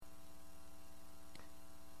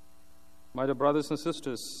My dear brothers and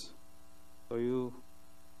sisters, so you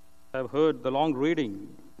have heard the long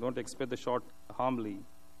reading. Don't expect the short homily,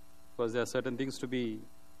 because there are certain things to be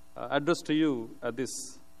addressed to you at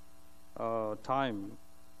this time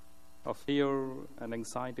of fear and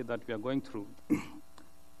anxiety that we are going through.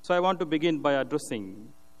 So I want to begin by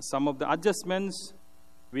addressing some of the adjustments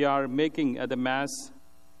we are making at the Mass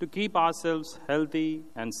to keep ourselves healthy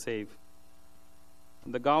and safe.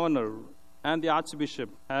 The governor and the Archbishop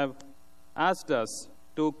have asked us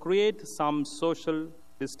to create some social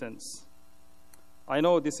distance. I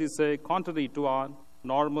know this is contrary to our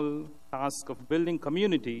normal task of building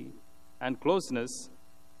community and closeness,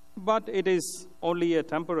 but it is only a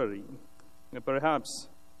temporary. Perhaps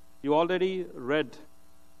you already read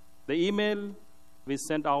the email we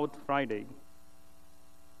sent out Friday.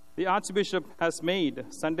 The Archbishop has made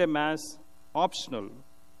Sunday Mass optional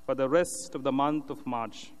for the rest of the month of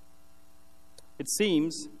March. It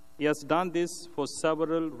seems he has done this for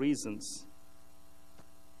several reasons.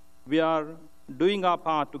 We are doing our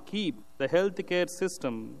part to keep the healthcare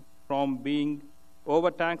system from being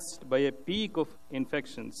overtaxed by a peak of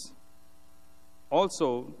infections.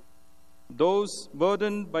 Also, those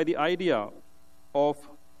burdened by the idea of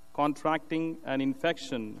contracting an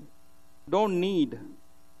infection don't need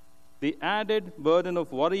the added burden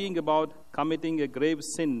of worrying about committing a grave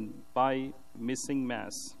sin by missing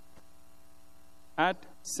Mass. At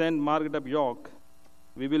St. Margaret of York,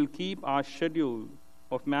 we will keep our schedule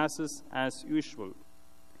of Masses as usual.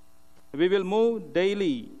 We will move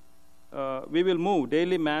daily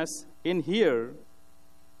Mass in here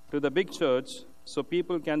to the big church so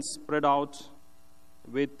people can spread out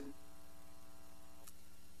with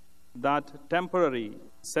that temporary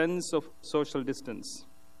sense of social distance.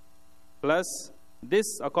 Plus,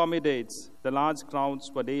 this accommodates the large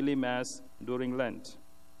crowds for daily Mass during Lent.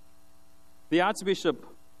 The Archbishop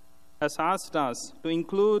has asked us to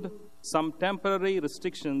include some temporary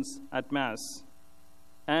restrictions at Mass,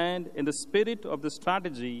 and in the spirit of the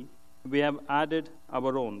strategy, we have added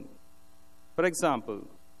our own. For example,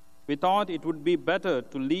 we thought it would be better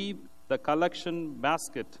to leave the collection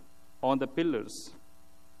basket on the pillars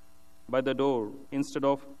by the door instead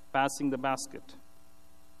of passing the basket.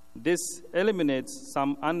 This eliminates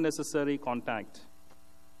some unnecessary contact.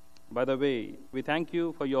 By the way, we thank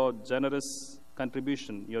you for your generous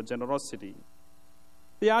contribution, your generosity.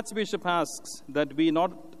 The Archbishop asks that we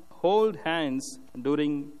not hold hands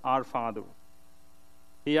during Our Father.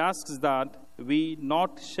 He asks that we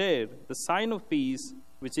not share the sign of peace,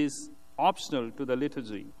 which is optional to the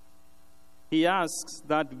liturgy. He asks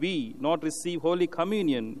that we not receive Holy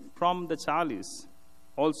Communion from the chalice,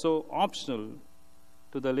 also optional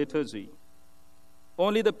to the liturgy.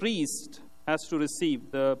 Only the priest has to receive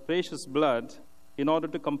the precious blood in order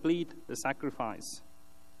to complete the sacrifice.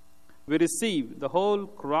 We receive the whole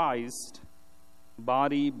Christ,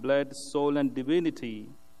 body, blood, soul, and divinity,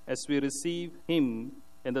 as we receive him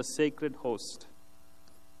in the sacred host.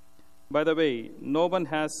 By the way, no one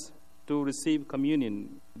has to receive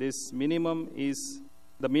communion. The minimum is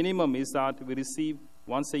that we receive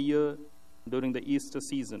once a year during the Easter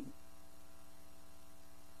season.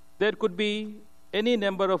 There could be any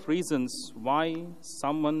number of reasons why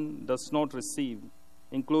someone does not receive,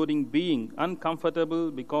 including being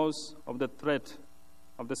uncomfortable because of the threat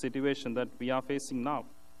of the situation that we are facing now.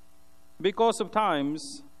 Because of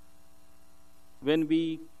times when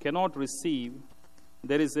we cannot receive,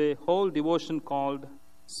 there is a whole devotion called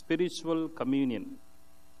spiritual communion.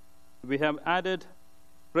 We have added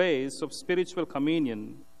praise of spiritual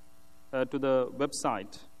communion to the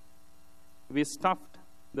website. We stuffed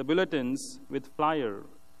the bulletins with flyer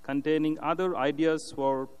containing other ideas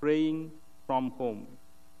for praying from home.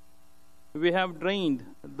 We have drained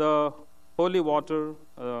the holy water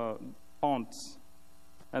fonts,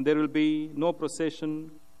 and there will be no procession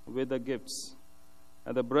with the gifts.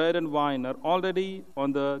 And the bread and wine are already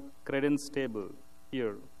on the credence table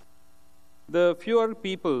here. The fewer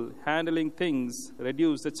people handling things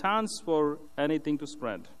reduce the chance for anything to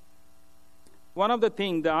spread. One of the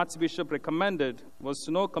things the Archbishop recommended was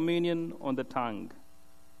no communion on the tongue.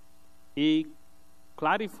 He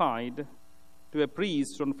clarified to a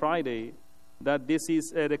priest on Friday that this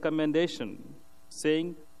is a recommendation,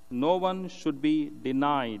 saying no one should be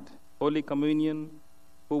denied Holy Communion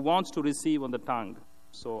who wants to receive on the tongue.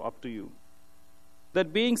 So up to you.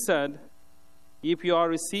 That being said, if you are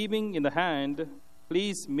receiving in the hand,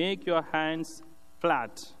 please make your hands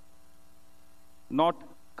flat, not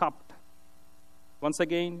cupped. Once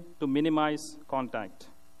again, to minimize contact.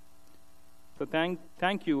 So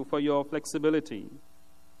thank you for your flexibility.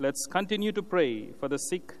 Let's continue to pray for the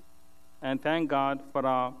sick and thank God for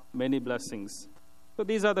our many blessings. So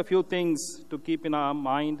these are the few things to keep in our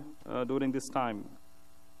mind during this time.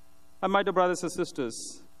 And my dear brothers and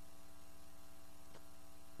sisters,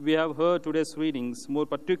 we have heard today's readings, more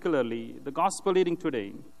particularly the gospel reading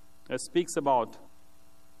today, speaks about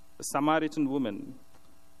a Samaritan woman.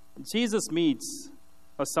 Jesus meets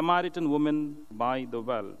a Samaritan woman by the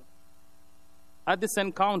well. At this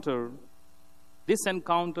encounter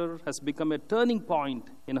has become a turning point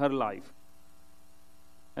in her life.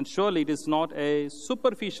 And surely it is not a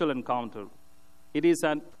superficial encounter. It is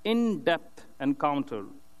an in-depth encounter,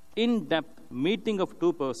 in-depth meeting of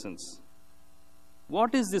two persons.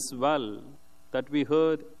 What is this well that we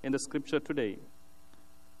heard in the scripture today?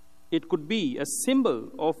 It could be a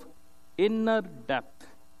symbol of inner depth,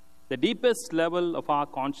 the deepest level of our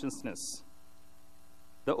consciousness.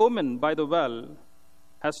 The woman by the well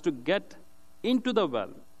has to get into the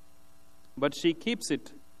well, but she keeps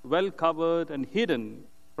it well covered and hidden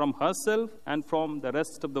from herself and from the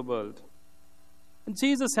rest of the world. And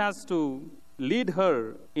Jesus has to lead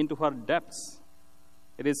her into her depths.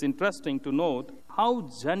 It is interesting to note how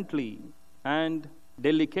gently and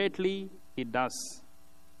delicately he does.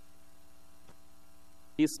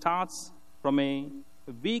 He starts from a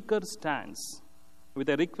weaker stance with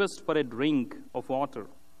a request for a drink of water.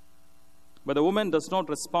 But the woman does not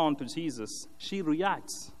respond to Jesus. She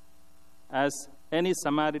reacts as any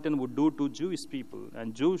Samaritan would do to Jewish people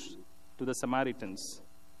and Jews to the Samaritans.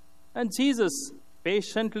 And Jesus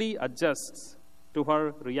patiently adjusts to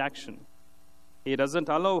her reaction. He doesn't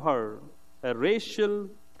allow her a racial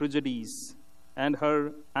prejudice and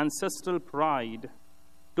her ancestral pride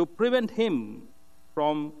to prevent him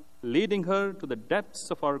from leading her to the depths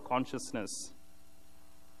of her consciousness.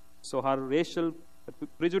 So her racial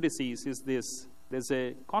prejudices is this. There's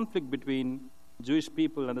a conflict between Jewish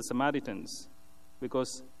people and the Samaritans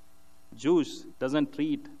because Jews doesn't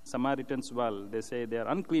treat Samaritans well. They say they are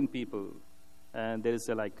unclean people, and there is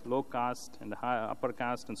a low caste and high upper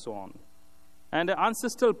caste and so on. And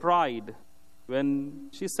ancestral pride, when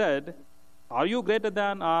she said, "Are you greater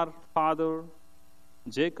than our father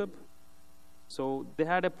Jacob?" So they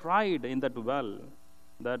had a pride in that well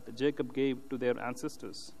that Jacob gave to their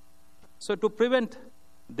ancestors. So to prevent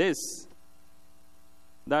this,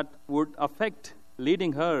 that would affect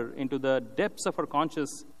leading her into the depths of her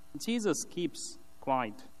conscience, Jesus keeps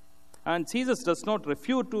quiet. And Jesus does not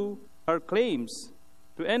refute to her claims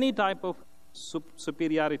to any type of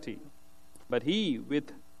superiority. But he,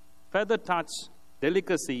 with feather touch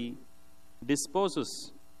delicacy,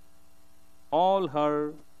 disposes all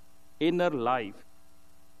her inner life.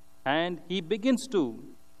 And he begins to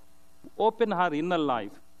open her inner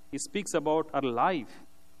life. He speaks about her life.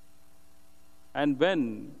 And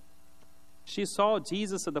when she saw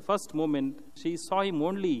Jesus at the first moment, she saw him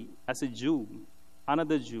only as a Jew,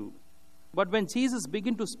 another Jew. But when Jesus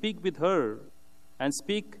began to speak with her and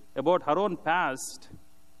speak about her own past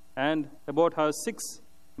and about her 6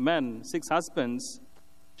 husbands,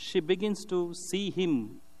 she begins to see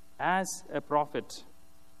him as a prophet,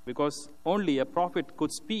 because only a prophet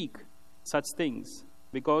could speak such things,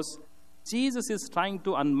 because Jesus is trying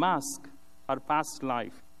to unmask her past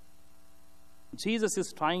life. Jesus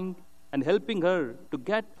is trying and helping her to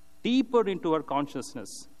get deeper into her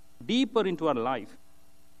consciousness, deeper into her life.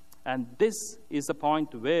 And this is the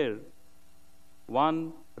point where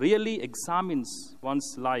one really examines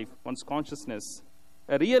one's life, one's consciousness.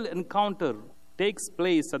 A real encounter takes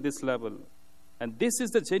place at this level. And this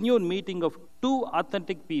is the genuine meeting of two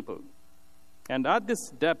authentic people. And at this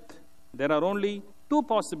depth, there are only 2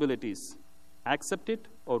 possibilities: accept it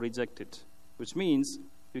or reject it. Which means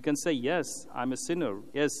you can say, yes, I'm a sinner.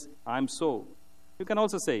 Yes, I'm so. You can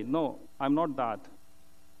also say, no, I'm not that.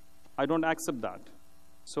 I don't accept that.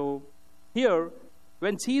 So here,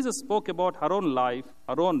 when Jesus spoke about her own life,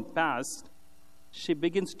 her own past, she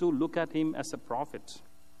begins to look at him as a prophet.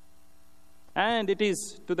 And it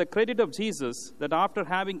is to the credit of Jesus that after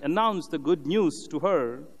having announced the good news to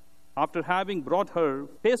her, after having brought her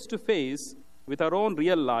face to face with her own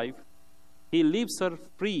real life, he leaves her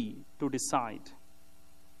free to decide.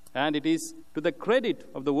 And it is to the credit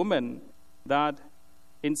of the woman that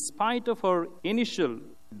in spite of her initial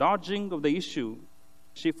dodging of the issue,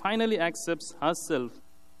 she finally accepts herself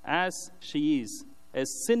as she is, a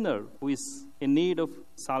sinner who is in need of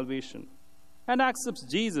salvation, and accepts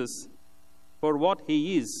Jesus for what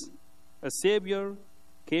he is, a Savior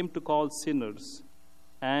came to call sinners.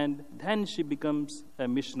 And then she becomes a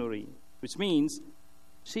missionary, which means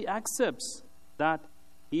she accepts that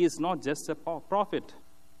he is not just a prophet,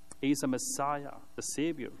 he is a Messiah, the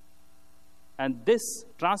Savior. And this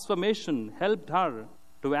transformation helped her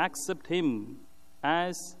to accept him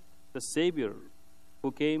as the Savior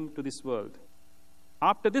who came to this world.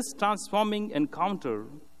 After this transforming encounter,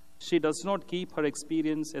 she does not keep her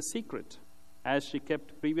experience a secret as she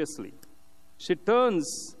kept previously. She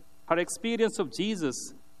turns her experience of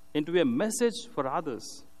Jesus into a message for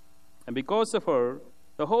others. And because of her,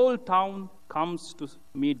 the whole town comes to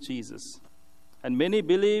meet Jesus. And many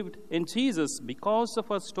believed in Jesus because of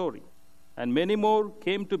her story. And many more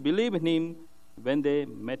came to believe in him when they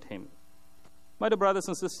met him. My dear brothers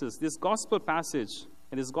and sisters, in this gospel passage,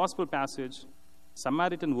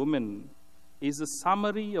 Samaritan woman is a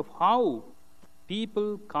summary of how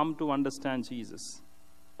people come to understand Jesus.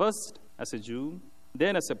 First as a Jew,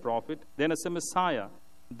 then as a prophet, then as a Messiah,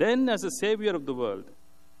 then as a Savior of the world.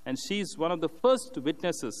 And she is one of the first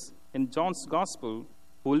witnesses in John's Gospel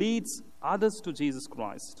who leads others to Jesus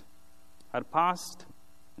Christ. Her past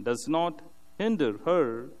does not hinder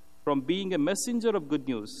her from being a messenger of good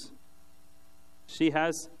news. She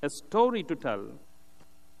has a story to tell.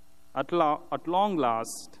 At long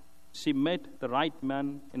last, she met the right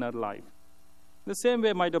man in her life. The same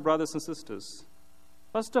way, my dear brothers and sisters,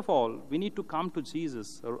 first of all, we need to come to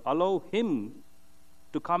Jesus or allow him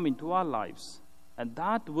to come into our lives. And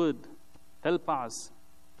that would help us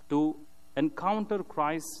to encounter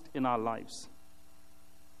Christ in our lives.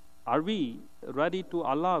 Are we ready to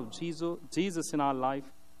allow Jesus in our life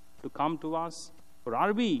to come to us? Or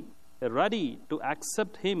are we ready to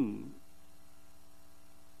accept him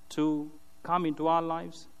to come into our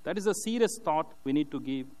lives? That is a serious thought we need to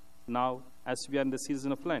give now as we are in the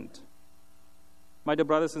season of Lent. My dear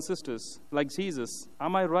brothers and sisters, like Jesus,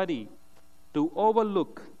 am I ready to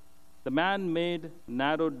overlook the man-made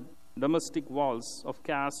narrow domestic walls of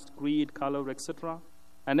caste, creed, color, etc.,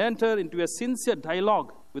 and enter into a sincere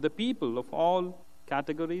dialogue with the people of all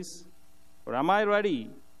categories? Or am I ready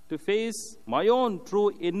to face my own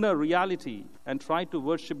true inner reality and try to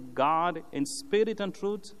worship God in spirit and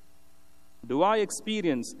truth? Do I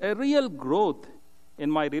experience a real growth in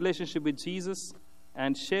my relationship with Jesus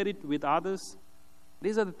and share it with others?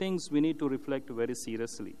 These are the things we need to reflect very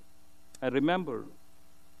seriously. And remember,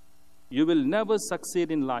 you will never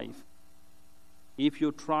succeed in life if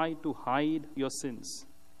you try to hide your sins.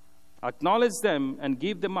 Acknowledge them and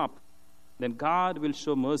give them up. Then God will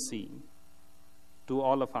show mercy to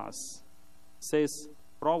all of us, says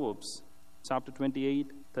Proverbs chapter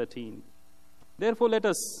 28:13. Therefore, let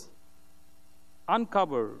us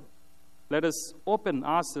open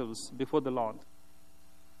ourselves before the Lord,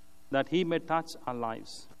 that he may touch our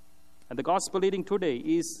lives. And the gospel reading today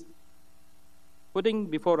is placing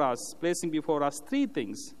before us three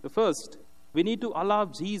things. The first, we need to allow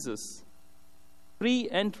Jesus free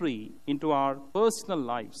entry into our personal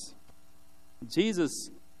lives.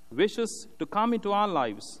 Jesus wishes to come into our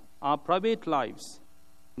lives, our private lives,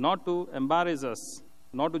 not to embarrass us,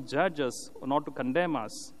 not to judge us, or not to condemn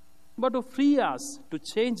us, but to free us, to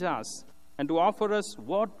change us, and to offer us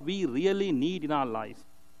what we really need in our life.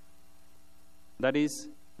 That is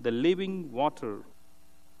the living water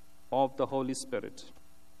of the Holy Spirit.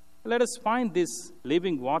 Let us find this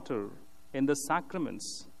living water in the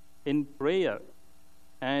sacraments, in prayer,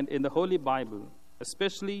 and in the Holy Bible,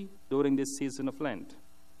 especially during this season of Lent.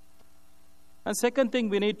 And second thing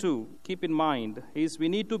we need to keep in mind is we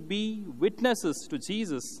need to be witnesses to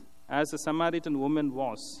Jesus as the Samaritan woman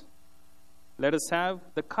was. Let us have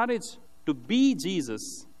the courage to be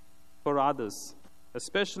Jesus for others,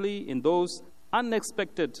 especially in those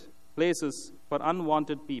unexpected places for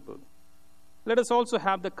unwanted people. Let us also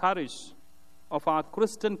have the courage of our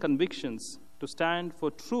Christian convictions to stand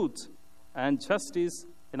for truth and justice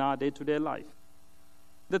in our day-to-day life.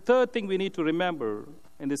 The third thing we need to remember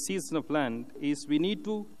in the season of Lent is we need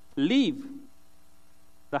to leave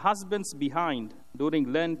the husbands behind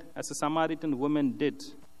during Lent as a Samaritan woman did.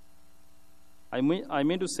 I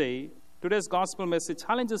mean to say, today's gospel message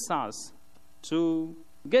challenges us to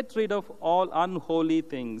get rid of all unholy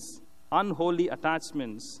things, unholy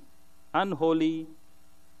attachments, unholy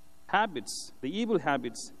habits, the evil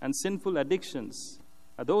habits and sinful addictions.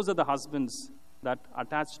 Those are the husbands that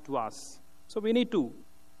attach to us. So we need to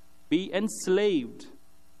be enslaved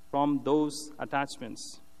from those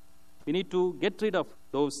attachments. We need to get rid of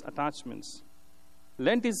those attachments.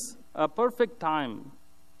 Lent is a perfect time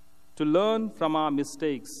to learn from our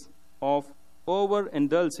mistakes of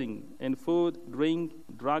overindulging in food, drink,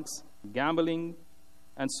 drugs, gambling,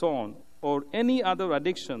 and so on, or any other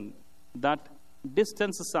addiction that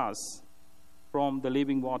distances us from the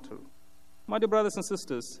living water. My dear brothers and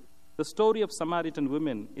sisters, the story of Samaritan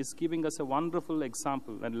women is giving us a wonderful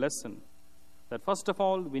example and lesson that first of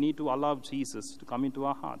all, we need to allow Jesus to come into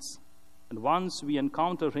our hearts. And once we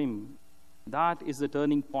encounter Him, that is the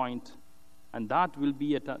turning point, and that will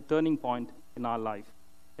be a turning point in our life,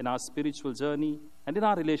 in our spiritual journey, and in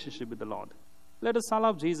our relationship with the Lord. Let us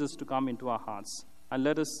allow Jesus to come into our hearts, and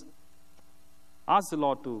let us ask the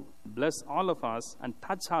Lord to bless all of us and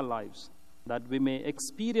touch our lives, that we may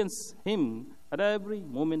experience Him at every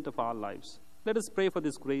moment of our lives. Let us pray for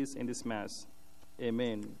this grace in this Mass.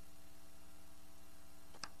 Amen.